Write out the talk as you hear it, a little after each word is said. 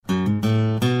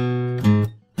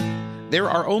There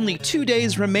are only 2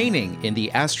 days remaining in the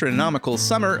astronomical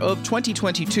summer of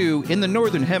 2022 in the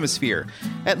Northern Hemisphere,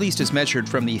 at least as measured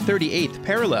from the 38th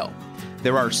parallel.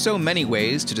 There are so many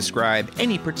ways to describe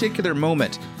any particular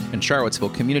moment, and Charlottesville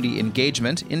Community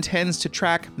Engagement intends to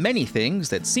track many things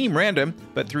that seem random,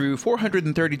 but through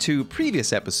 432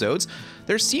 previous episodes,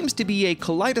 there seems to be a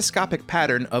kaleidoscopic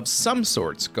pattern of some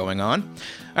sorts going on.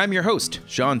 I'm your host,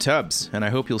 Sean Tubbs, and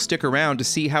I hope you'll stick around to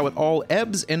see how it all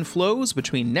ebbs and flows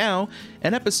between now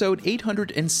and episode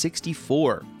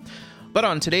 864. But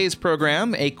on today's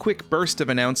program, a quick burst of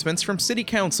announcements from City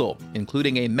Council,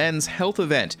 including a men's health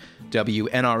event,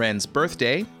 WNRN's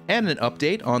birthday, and an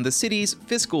update on the city's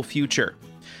fiscal future.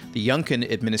 The Youngkin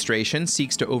administration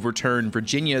seeks to overturn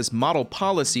Virginia's model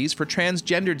policies for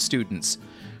transgendered students.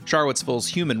 Charlottesville's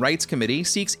Human Rights Committee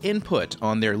seeks input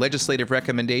on their legislative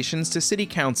recommendations to City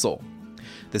Council.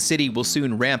 The city will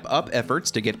soon ramp up efforts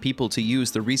to get people to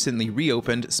use the recently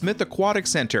reopened Smith Aquatic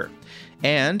Center.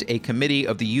 And a committee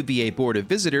of the UVA Board of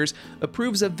Visitors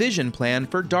approves a vision plan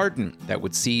for Darden that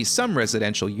would see some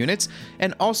residential units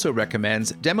and also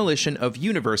recommends demolition of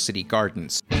university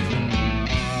gardens.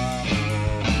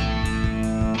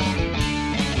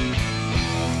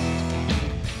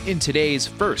 In today's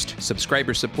first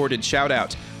subscriber-supported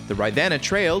shout-out, the Rivanna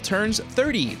Trail turns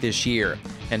 30 this year.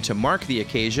 And to mark the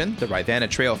occasion, the Rivanna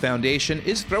Trail Foundation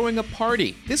is throwing a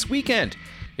party this weekend.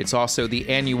 It's also the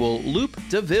annual Loop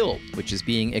de Ville, which is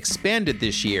being expanded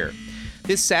this year.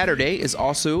 This Saturday is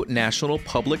also National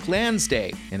Public Lands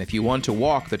Day, and if you want to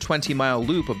walk the 20-mile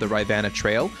loop of the Rivanna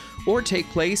Trail or take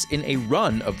place in a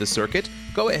run of the circuit,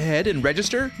 go ahead and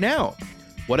register now.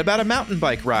 What about a mountain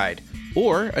bike ride?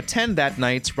 Or attend that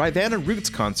night's Rivanna Roots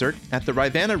concert at the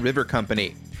Rivanna River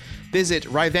Company. Visit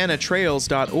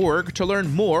rivannatrails.org to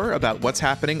learn more about what's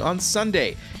happening on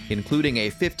Sunday, including a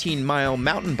 15-mile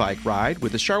mountain bike ride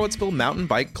with the Charlottesville Mountain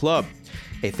Bike Club,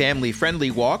 a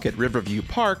family-friendly walk at Riverview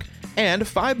Park, and a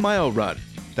 5-mile run.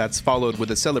 That's followed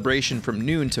with a celebration from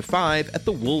noon to 5 at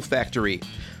the Wool Factory.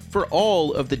 For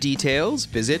all of the details,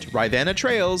 visit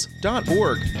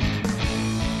rivannatrails.org.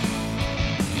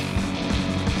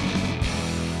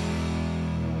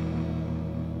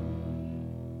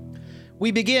 We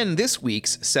begin this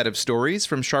week's set of stories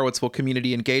from Charlottesville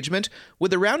Community Engagement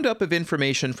with a roundup of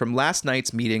information from last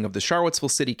night's meeting of the Charlottesville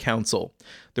City Council.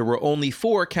 There were only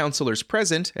 4 councilors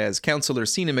present, as Councilor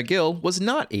Sina McGill was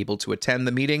not able to attend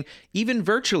the meeting, even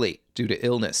virtually, due to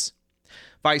illness.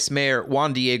 Vice Mayor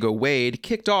Juan Diego Wade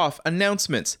kicked off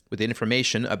announcements with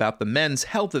information about the men's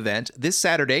health event this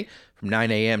Saturday from 9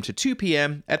 a.m. to 2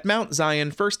 p.m. at Mount Zion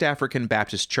First African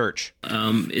Baptist Church.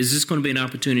 Is this going to be an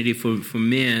opportunity for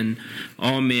men,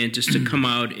 all men, just to come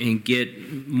out and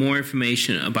get more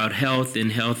information about health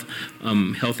and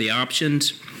healthy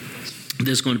options?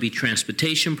 There's going to be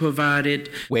transportation provided.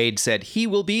 Wade said he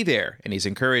will be there, and he's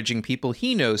encouraging people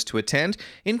he knows to attend,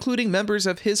 including members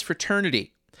of his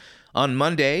fraternity. On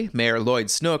Monday, Mayor Lloyd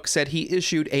Snook said he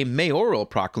issued a mayoral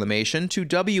proclamation to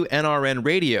WNRN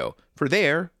Radio for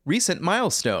their recent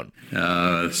milestone.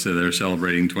 So they're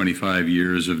celebrating 25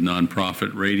 years of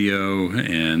nonprofit radio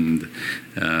and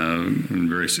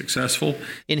very successful.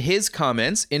 In his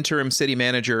comments, interim city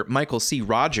manager Michael C.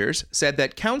 Rogers said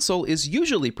that council is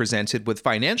usually presented with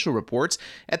financial reports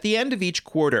at the end of each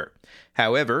quarter.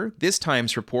 However, this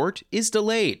time's report is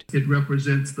delayed. It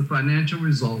represents the financial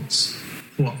results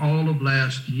for all of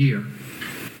last year,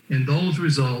 and those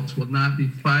results will not be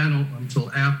final until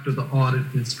after the audit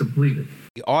is completed.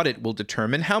 The audit will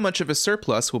determine how much of a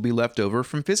surplus will be left over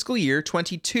from fiscal year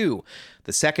 22,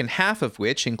 the second half of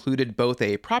which included both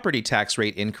a property tax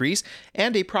rate increase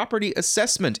and a property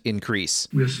assessment increase.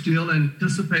 We're still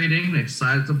anticipating a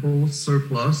sizable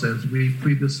surplus, as we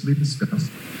previously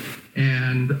discussed,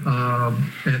 and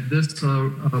at this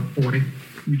point,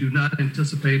 we do not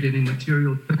anticipate any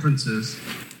material differences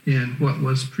in what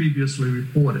was previously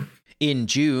reported. In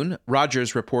June,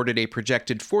 Rogers reported a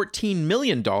projected $14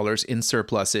 million in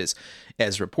surpluses,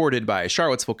 as reported by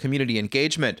Charlottesville Community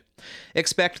Engagement.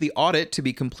 Expect the audit to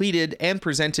be completed and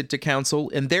presented to Council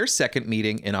in their second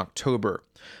meeting in October.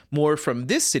 More from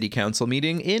this City Council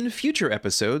meeting in future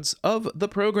episodes of the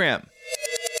program.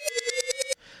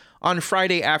 On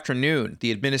Friday afternoon,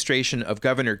 the administration of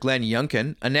Governor Glenn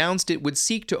Youngkin announced it would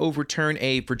seek to overturn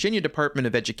a Virginia Department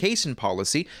of Education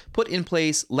policy put in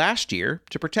place last year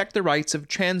to protect the rights of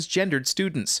transgendered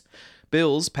students.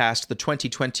 Bills passed the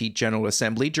 2020 General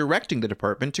Assembly directing the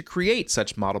department to create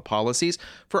such model policies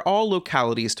for all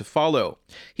localities to follow.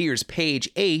 Here's page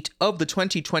 8 of the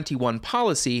 2021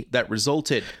 policy that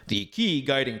resulted. The key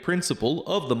guiding principle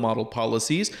of the model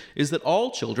policies is that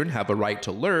all children have a right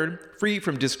to learn, free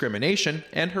from discrimination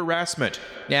and harassment.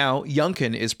 Now,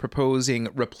 Youngkin is proposing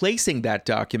replacing that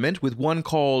document with one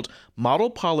called Model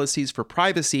Policies for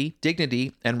Privacy,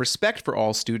 Dignity, and Respect for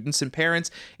All Students and Parents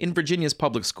in Virginia's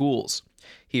Public Schools.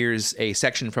 Here's a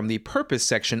section from the purpose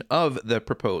section of the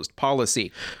proposed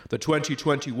policy. The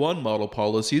 2021 model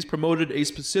policies promoted a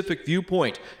specific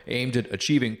viewpoint aimed at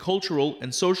achieving cultural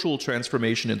and social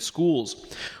transformation in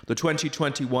schools. The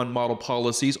 2021 model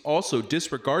policies also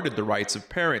disregarded the rights of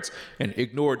parents and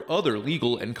ignored other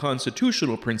legal and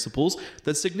constitutional principles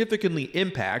that significantly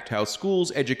impact how schools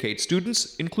educate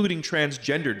students, including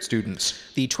transgendered students.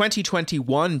 The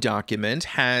 2021 document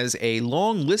has a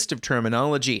long list of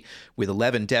terminology with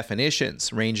 11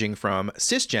 definitions ranging from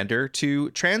cisgender to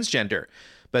transgender.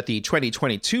 But the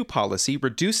 2022 policy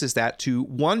reduces that to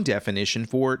one definition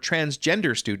for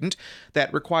transgender student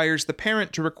that requires the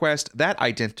parent to request that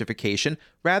identification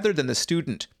rather than the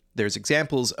student. There's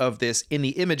examples of this in the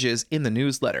images in the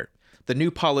newsletter. The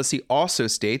new policy also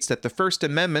states that the First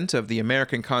Amendment of the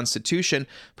American Constitution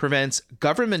prevents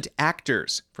government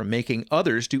actors from making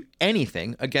others do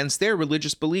anything against their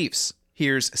religious beliefs.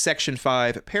 Here's Section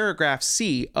 5, Paragraph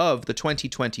C of the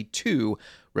 2022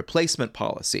 replacement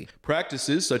policy.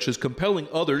 Practices such as compelling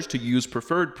others to use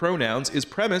preferred pronouns is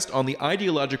premised on the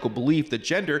ideological belief that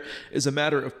gender is a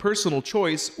matter of personal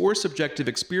choice or subjective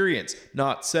experience,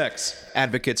 not sex.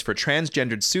 Advocates for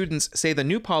transgendered students say the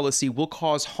new policy will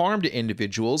cause harm to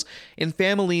individuals in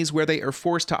families where they are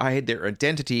forced to hide their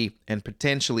identity and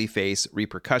potentially face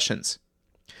repercussions.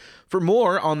 For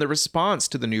more on the response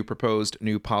to the proposed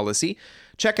new policy,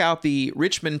 check out the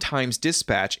Richmond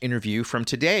Times-Dispatch interview from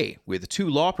today with two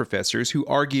law professors who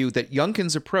argue that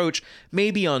Youngkin's approach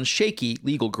may be on shaky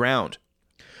legal ground.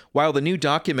 While the new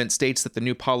document states that the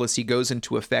new policy goes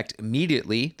into effect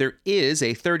immediately, there is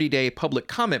a 30-day public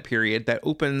comment period that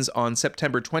opens on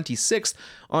September 26th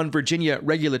on Virginia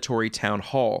Regulatory Town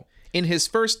Hall. In his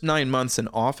first 9 months in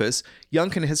office,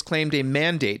 Youngkin has claimed a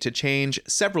mandate to change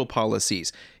several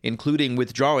policies, including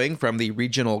withdrawing from the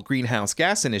Regional Greenhouse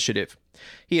Gas Initiative.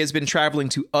 He has been traveling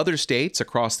to other states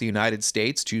across the United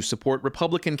States to support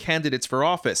Republican candidates for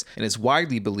office and is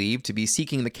widely believed to be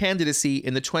seeking the candidacy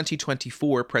in the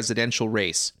 2024 presidential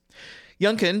race.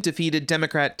 Youngkin defeated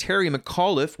Democrat Terry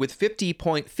McAuliffe with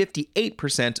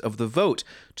 50.58% of the vote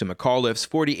to McAuliffe's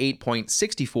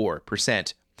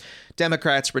 48.64%.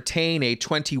 Democrats retain a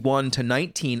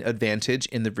 21-19 advantage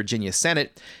in the Virginia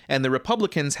Senate, and the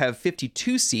Republicans have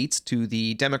 52 seats to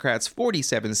the Democrats'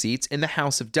 47 seats in the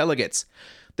House of Delegates.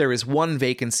 There is one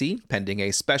vacancy pending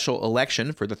a special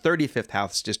election for the 35th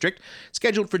House District,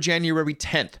 scheduled for January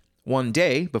 10th, one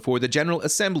day before the General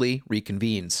Assembly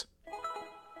reconvenes.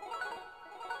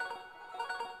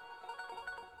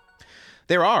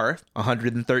 There are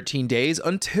 113 days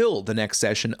until the next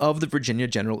session of the Virginia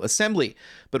General Assembly,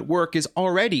 but work is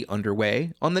already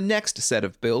underway on the next set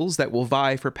of bills that will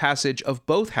vie for passage of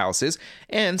both houses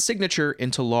and signature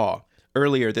into law.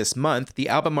 Earlier this month, the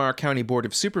Albemarle County Board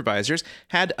of Supervisors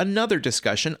had another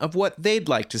discussion of what they'd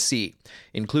like to see,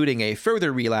 including a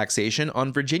further relaxation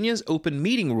on Virginia's open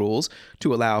meeting rules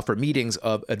to allow for meetings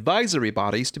of advisory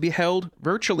bodies to be held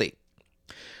virtually.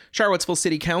 Charlottesville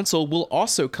City Council will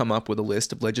also come up with a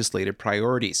list of legislative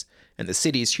priorities, and the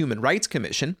city's Human Rights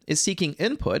Commission is seeking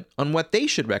input on what they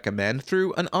should recommend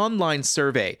through an online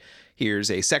survey.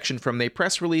 Here's a section from a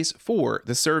press release for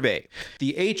the survey.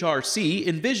 The HRC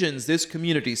envisions this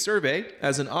community survey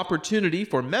as an opportunity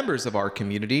for members of our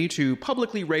community to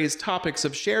publicly raise topics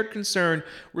of shared concern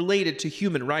related to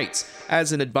human rights.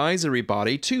 As an advisory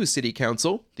body to City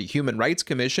Council, the Human Rights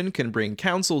Commission can bring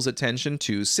Council's attention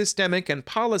to systemic and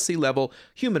policy-level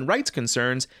human rights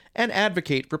concerns and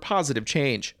advocate for positive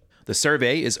change. The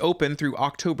survey is open through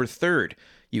October 3rd.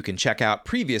 You can check out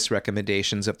previous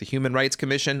recommendations of the Human Rights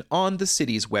Commission on the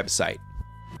city's website.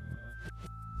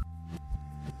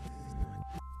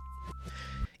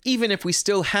 Even if we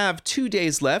still have 2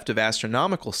 days left of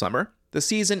astronomical summer, the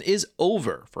season is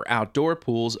over for outdoor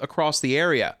pools across the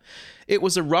area. It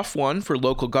was a rough one for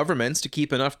local governments to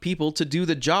keep enough people to do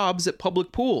the jobs at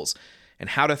public pools. And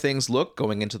how do things look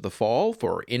going into the fall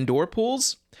for indoor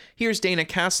pools? Here's Dana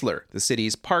Kassler, the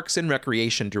city's Parks and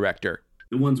Recreation Director.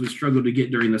 The ones we struggled to get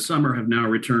during the summer have now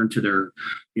returned to their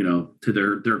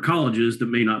colleges that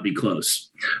may not be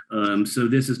close. So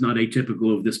this is not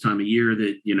atypical of this time of year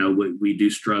that, we do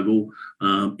struggle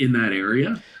in that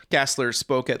area. Gassler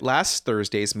spoke at last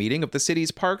Thursday's meeting of the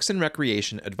city's Parks and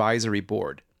Recreation Advisory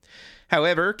Board.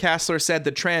 However, Gassler said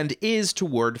the trend is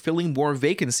toward filling more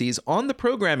vacancies on the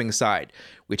programming side,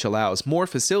 which allows more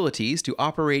facilities to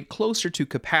operate closer to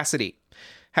capacity.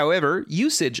 However,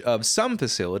 usage of some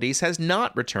facilities has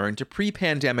not returned to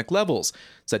pre-pandemic levels,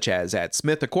 such as at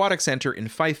Smith Aquatic Center in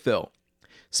Fifeville.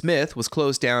 Smith was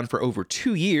closed down for over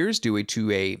 2 years due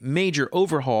to a major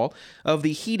overhaul of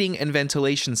the heating and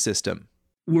ventilation system.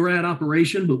 We're at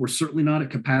operation, but we're certainly not at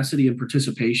capacity and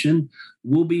participation.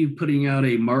 We'll be putting out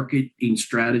a marketing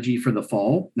strategy for the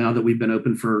fall, now that we've been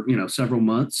open for, several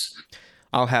months.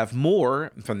 I'll have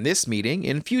more from this meeting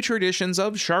in future editions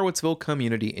of Charlottesville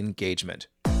Community Engagement.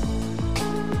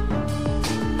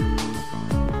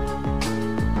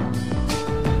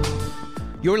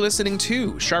 You're listening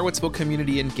to Charlottesville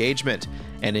Community Engagement,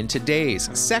 and in today's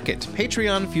second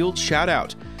Patreon-fueled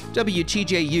shout-out,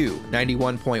 WTJU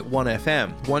 91.1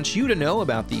 FM wants you to know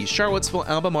about the Charlottesville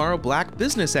Albemarle Black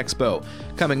Business Expo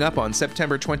coming up on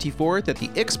September 24th at the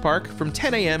Ix Park from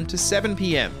 10 a.m. to 7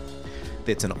 p.m.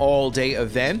 It's an all-day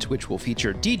event which will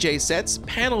feature DJ sets,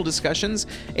 panel discussions,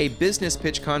 a business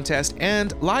pitch contest,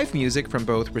 and live music from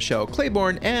both Rochelle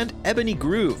Claiborne and Ebony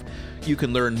Groove. You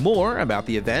can learn more about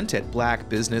the event at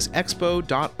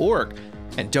blackbusinessexpo.org.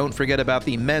 And don't forget about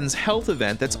the Men's Health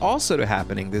event that's also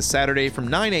happening this Saturday from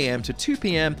 9 a.m. to 2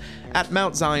 p.m. at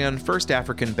Mount Zion First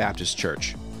African Baptist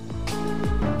Church.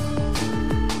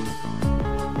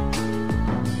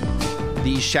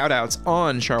 These shout-outs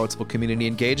on Charlottesville Community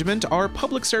Engagement are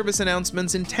public service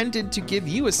announcements intended to give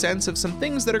you a sense of some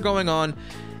things that are going on,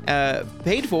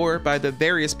 paid for by the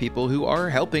various people who are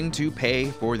helping to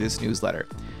pay for this newsletter.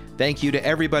 Thank you to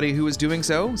everybody who is doing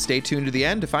so. Stay tuned to the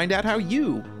end to find out how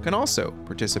you can also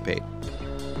participate.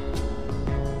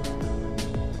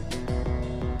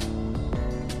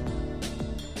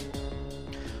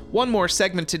 One more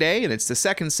segment today, and it's the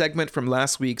second segment from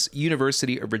last week's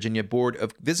University of Virginia Board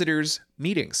of Visitors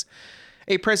meetings.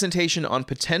 A presentation on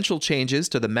potential changes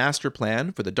to the master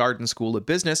plan for the Darden School of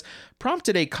Business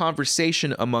prompted a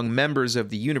conversation among members of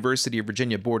the University of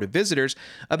Virginia Board of Visitors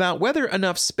about whether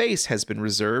enough space has been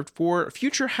reserved for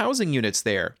future housing units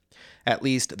there. At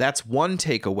least that's one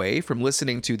takeaway from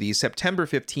listening to the September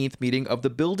 15th meeting of the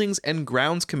Buildings and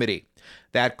Grounds Committee.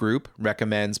 That group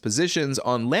recommends positions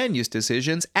on land use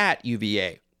decisions at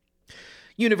UVA.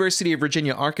 University of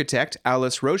Virginia architect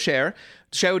Alice Rocher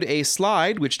showed a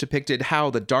slide which depicted how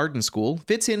the Darden School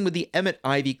fits in with the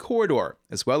Emmett-Ivy corridor,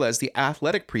 as well as the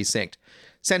athletic precinct.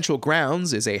 Central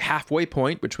Grounds is a halfway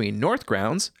point between North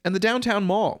Grounds and the downtown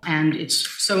mall. And it's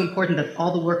so important that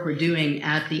all the work we're doing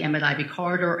at the Emmett-Ivy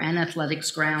corridor and athletics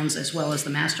grounds, as well as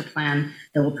the master plan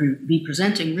that we'll be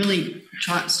presenting, really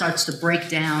starts to break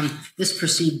down this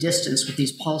perceived distance with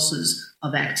these pulses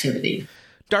of activity.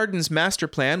 Darden's master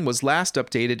plan was last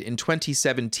updated in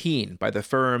 2017 by the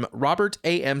firm Robert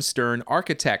A.M. Stern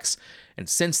Architects, and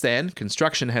since then,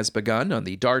 construction has begun on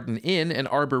the Darden Inn and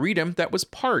Arboretum that was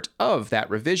part of that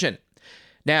revision.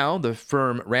 Now, the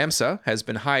firm RAMSA has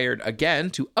been hired again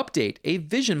to update a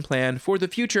vision plan for the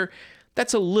future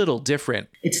that's a little different.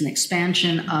 It's an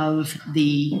expansion of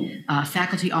the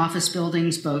faculty office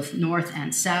buildings, both north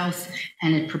and south,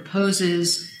 and it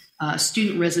proposes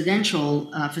student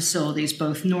residential facilities,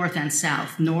 both north and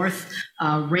south. North,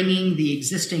 ringing the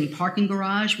existing parking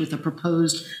garage with a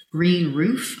proposed green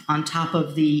roof on top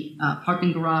of the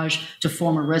parking garage to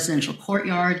form a residential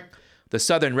courtyard. The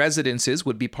southern residences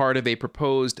would be part of a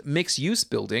proposed mixed-use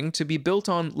building to be built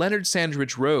on Leonard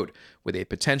Sandridge Road, with a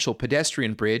potential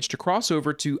pedestrian bridge to cross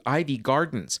over to Ivy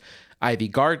Gardens. Ivy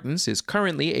Gardens is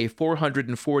currently a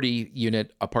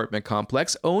 440-unit apartment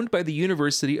complex owned by the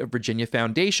University of Virginia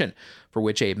Foundation, for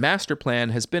which a master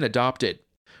plan has been adopted.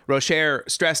 Rocher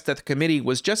stressed that the committee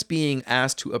was just being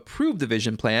asked to approve the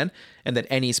vision plan and that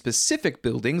any specific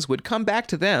buildings would come back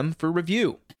to them for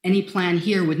review. Any plan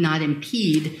here would not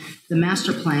impede the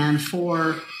master plan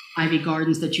for Ivy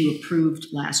Gardens that you approved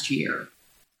last year.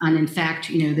 And in fact,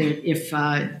 if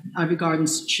Ivy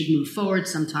Gardens should move forward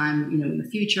sometime, in the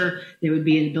future, there would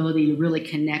be an ability to really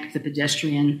connect the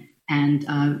pedestrian and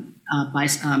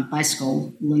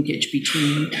bicycle linkage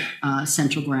between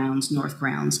Central Grounds, North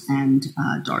Grounds, and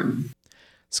Darden.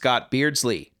 Scott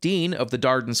Beardsley, Dean of the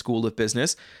Darden School of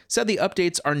Business, said the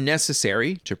updates are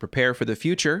necessary to prepare for the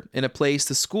future in a place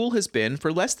the school has been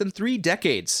for less than 3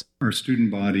 decades. Our student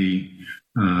body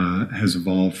has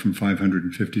evolved from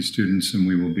 550 students, and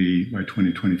we will be, by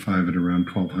 2025, at around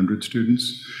 1,200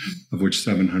 students, of which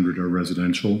 700 are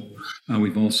residential.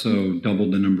 We've also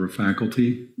doubled the number of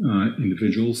faculty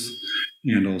individuals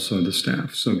and also the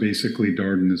staff. So basically,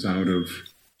 Darden is out of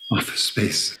office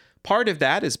space. Part of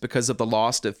that is because of the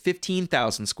loss of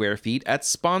 15,000 square feet at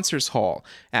Sponsors Hall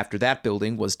after that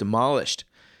building was demolished.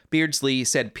 Beardsley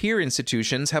said peer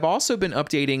institutions have also been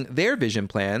updating their vision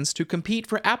plans to compete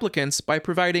for applicants by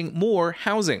providing more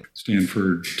housing.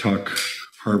 Stanford, Tuck,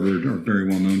 Harvard are very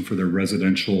well known for their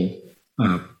residential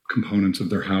components of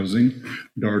their housing.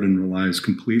 Darden relies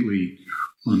completely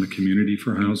on the community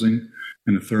for housing,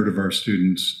 and a third of our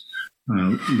students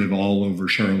live all over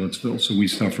Charlottesville, so we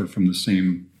suffer from the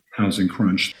same housing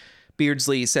crunch.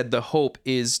 Beardsley said the hope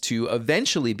is to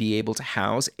eventually be able to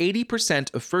house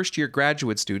 80% of first-year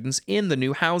graduate students in the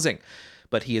new housing,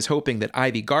 but he is hoping that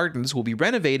Ivy Gardens will be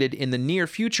renovated in the near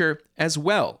future as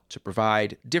well to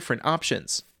provide different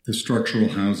options. The structural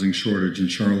housing shortage in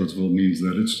Charlottesville means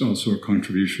that it's also a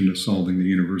contribution to solving the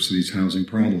university's housing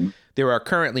problem. There are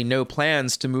currently no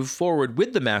plans to move forward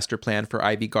with the master plan for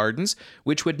Ivy Gardens,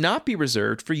 which would not be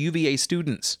reserved for UVA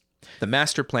students. The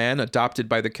master plan, adopted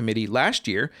by the committee last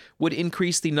year, would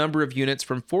increase the number of units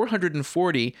from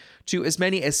 440 to as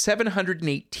many as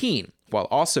 718, while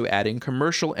also adding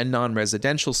commercial and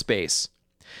non-residential space.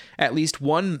 At least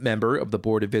one member of the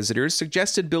Board of Visitors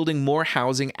suggested building more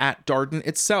housing at Darden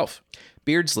itself.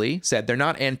 Beardsley said they're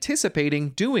not anticipating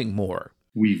doing more.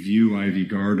 We view Ivy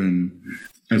Garden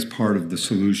as part of the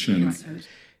solution.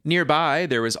 Nearby,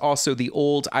 there is also the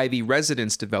old Ivy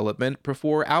residence development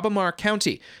before Albemarle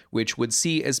County, which would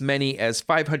see as many as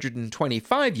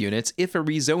 525 units if a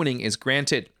rezoning is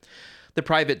granted. The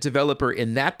private developer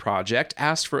in that project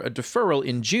asked for a deferral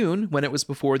in June when it was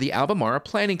before the Albemarle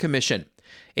Planning Commission.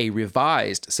 A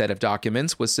revised set of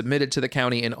documents was submitted to the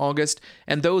county in August,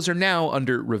 and those are now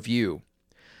under review.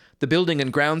 The Building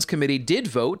and Grounds Committee did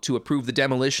vote to approve the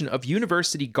demolition of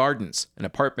University Gardens, an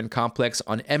apartment complex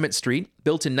on Emmett Street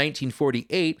built in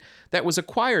 1948 that was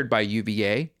acquired by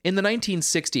UVA in the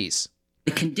 1960s.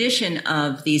 The condition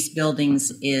of these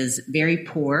buildings is very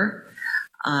poor,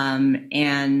 so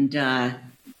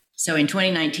in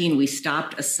 2019 we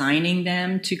stopped assigning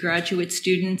them to graduate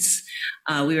students.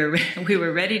 We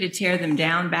were ready to tear them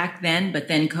down back then, but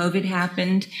then COVID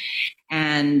happened.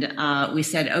 And we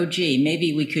said, oh, gee,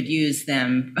 maybe we could use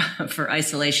them for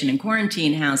isolation and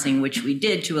quarantine housing, which we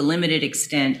did to a limited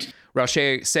extent.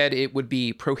 Rocher said it would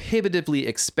be prohibitively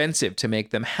expensive to make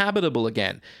them habitable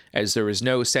again, as there is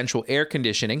no central air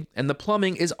conditioning and the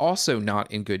plumbing is also not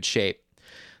in good shape.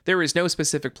 There is no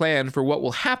specific plan for what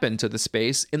will happen to the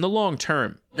space in the long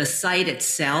term. The site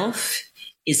itself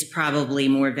is probably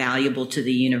more valuable to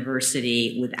the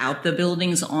university without the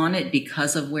buildings on it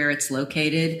because of where it's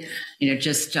located.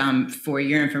 Just for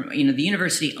your information, the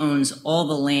university owns all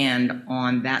the land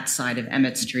on that side of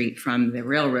Emmett Street from the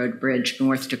railroad bridge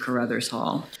north to Carruthers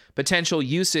Hall. Potential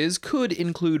uses could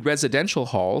include residential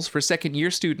halls for second-year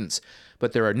students,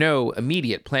 but there are no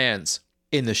immediate plans.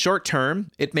 In the short term,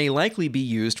 it may likely be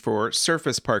used for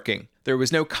surface parking. There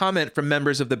was no comment from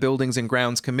members of the Buildings and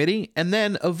Grounds Committee, and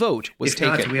then a vote was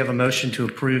taken. If not, do we have a motion to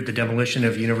approve the demolition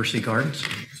of University Gardens?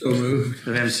 So moved.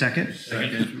 Do we have a second?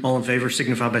 Second. All in favor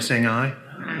signify by saying aye.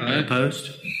 Aye.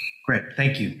 Opposed? Great.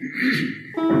 Thank you.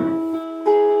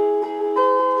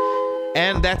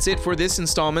 And that's it for this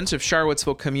installment of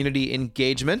Charlottesville Community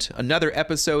Engagement. Another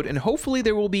episode, and hopefully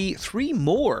there will be 3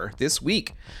 more this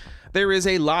week. There is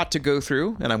a lot to go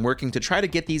through, and I'm working to try to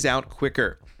get these out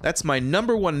quicker. That's my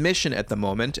number one mission at the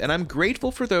moment, and I'm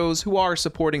grateful for those who are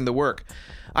supporting the work.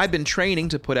 I've been training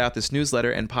to put out this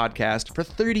newsletter and podcast for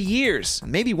 30 years.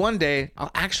 Maybe one day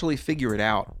I'll actually figure it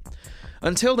out.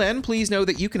 Until then, please know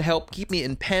that you can help keep me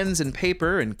in pens and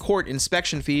paper and court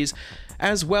inspection fees,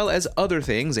 as well as other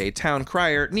things a town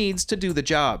crier needs to do the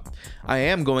job. I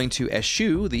am going to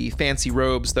eschew the fancy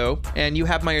robes, though, and you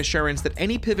have my assurance that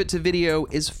any pivot to video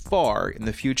is far in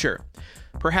the future.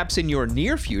 Perhaps in your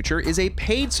near future is a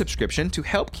paid subscription to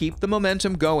help keep the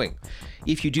momentum going.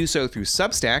 If you do so through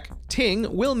Substack,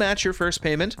 Ting will match your first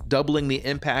payment, doubling the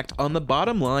impact on the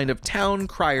bottom line of Town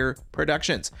Crier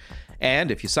Productions.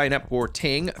 And if you sign up for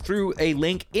Ting through a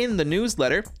link in the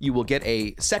newsletter, you will get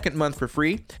a second month for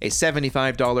free, a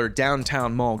 $75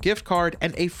 Downtown Mall gift card,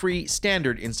 and a free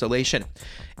standard installation.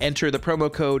 Enter the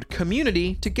promo code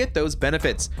COMMUNITY to get those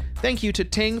benefits. Thank you to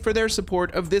Ting for their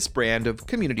support of this brand of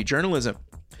community journalism.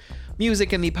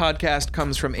 Music in the podcast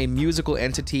comes from a musical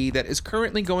entity that is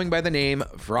currently going by the name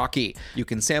Vrocky. You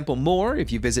can sample more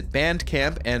if you visit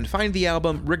Bandcamp and find the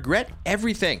album Regret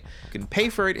Everything. You can pay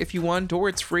for it if you want, or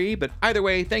it's free, but either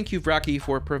way, thank you, Vrocky,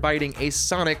 for providing a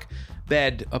sonic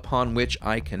bed upon which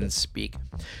I can speak.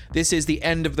 This is the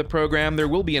end of the program. There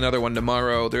will be another one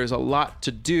tomorrow. There's a lot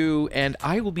to do, and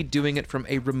I will be doing it from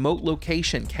a remote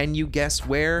location. Can you guess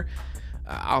where?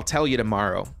 I'll tell you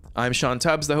tomorrow. I'm Sean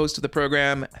Tubbs, the host of the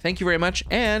program. Thank you very much,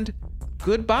 and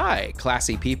goodbye,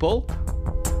 classy people.